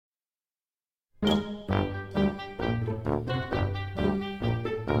Right,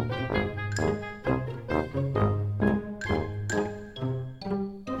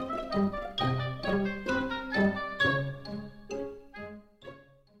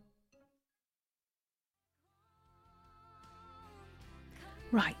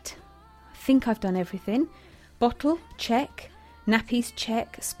 I think I've done everything. Bottle, check. Nappies,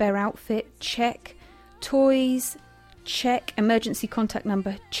 check. Spare outfit, check. Toys, check. Emergency contact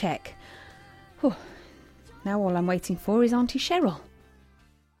number, check. Whew. Now all I'm waiting for is Auntie Cheryl.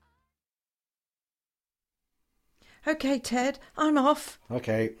 OK, Ted, I'm off.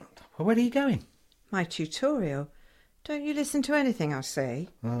 OK. Well, where are you going? My tutorial. Don't you listen to anything I say?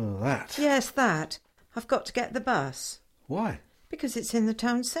 Oh, that. Yes, that. I've got to get the bus. Why? Because it's in the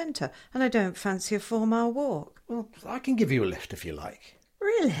town centre and I don't fancy a 4-mile walk. Well, I can give you a lift if you like.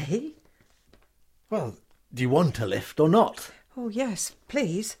 Really? Well, do you want a lift or not? Oh, yes,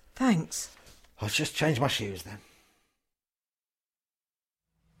 please. Thanks. I'll just change my shoes then.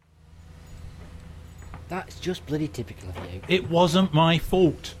 That's just bloody typical of you. It wasn't my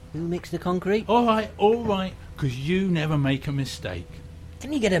fault. Who mixed the concrete? All right, 'cause you never make a mistake.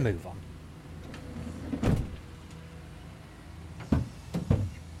 Can you get a move on?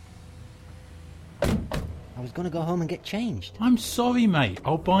 I was going to go home and get changed. I'm sorry, mate.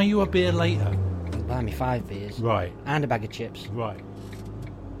 I'll buy you a beer later. You'll buy me 5 beers. Right. And a bag of chips. Right.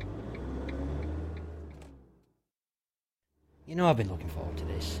 You know I've been looking forward to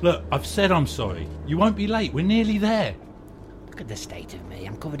this. Look, I've said I'm sorry. You won't be late. We're nearly there. Look at the state of me.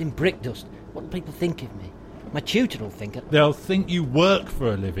 I'm covered in brick dust. What will people think of me? My tutor will think it. They'll think you work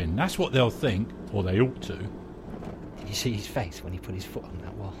for a living. That's what they'll think. Or they ought to. Did you see his face when he put his foot on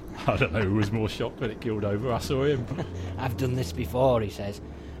that wall? I don't know who was more shocked when it killed over us or him. I've done this before, he says.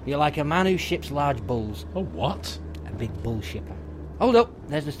 You're like a man who ships large bulls. A what? A big bull shipper. Hold up,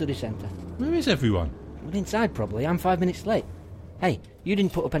 there's the study centre. Where is everyone? Well, inside probably. I'm 5 minutes late. Hey, you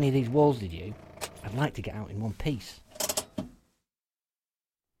didn't put up any of these walls, did you? I'd like to get out in one piece.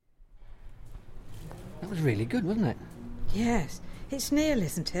 That was really good, wasn't it? Yes, it's Neil,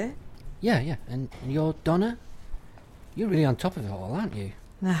 isn't it? Yeah. And you're Donna? You're really on top of it all, aren't you?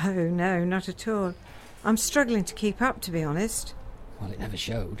 No, not at all. I'm struggling to keep up, to be honest. Well, it never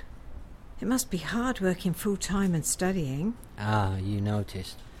showed. It must be hard working full-time and studying. Ah, you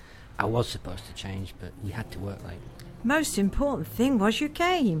noticed. I was supposed to change, but we had to work late. Most important thing was you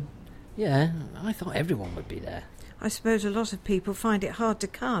came. Yeah, I thought everyone would be there. I suppose a lot of people find it hard to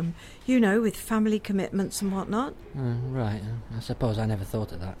come, with family commitments and whatnot. Right, I suppose I never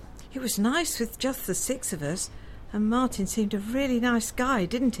thought of that. It was nice with just the 6 of us, and Martin seemed a really nice guy,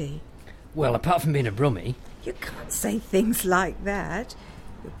 didn't he? Well, apart from being a brummie. You can't say things like that.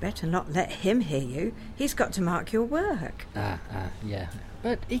 You'd better not let him hear you. He's got to mark your work. Yeah.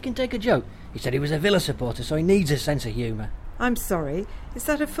 But he can take a joke. He said he was a Villa supporter, so he needs a sense of humour. I'm sorry, is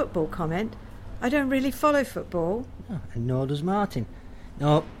that a football comment? I don't really follow football. Oh, and nor does Martin.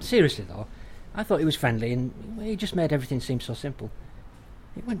 No, seriously though, I thought he was friendly and he just made everything seem so simple.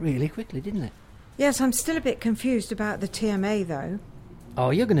 It went really quickly, didn't it? Yes, I'm still a bit confused about the TMA though. Oh,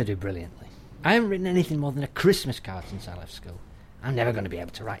 you're going to do brilliantly. I haven't written anything more than a Christmas card since I left school. I'm never going to be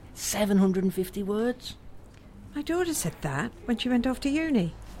able to write 750 words. My daughter said that when she went off to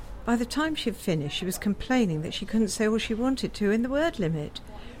uni. By the time she'd finished, she was complaining that she couldn't say all she wanted to in the word limit.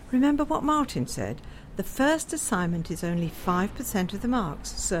 Remember what Martin said? The first assignment is only 5% of the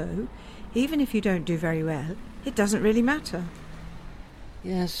marks, so even if you don't do very well, it doesn't really matter.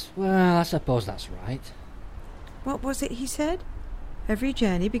 Yes, well, I suppose that's right. What was it he said? Every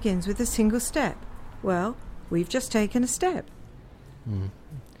journey begins with a single step. Well, we've just taken a step.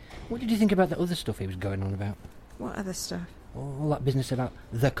 What did you think about the other stuff he was going on about? What other stuff? All that business about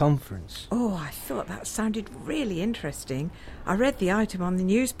the conference. Oh, I thought that sounded really interesting. I read the item on the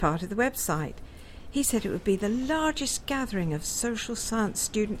news part of the website. He said it would be the largest gathering of social science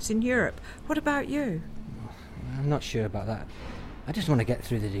students in Europe. What about you? I'm not sure about that. I just want to get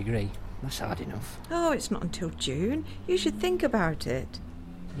through the degree. That's hard enough. Oh, it's not until June. You should think about it.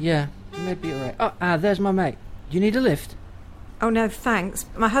 Yeah, maybe you're right. Oh, there's my mate. Do you need a lift? Oh, no, thanks.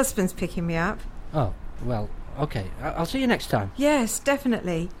 My husband's picking me up. Oh, well, OK. I'll see you next time. Yes,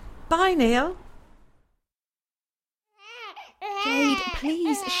 definitely. Bye, Neil. Jade,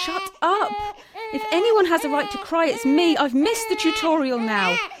 please, shut up. If anyone has a right to cry, it's me. I've missed the tutorial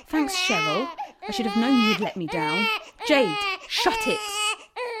now. Thanks, Cheryl. I should have known you'd let me down. Jade, shut it.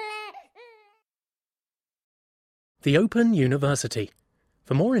 The Open University.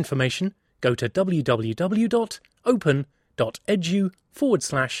 For more information, go to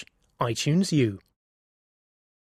www.open.edu/iTunes U.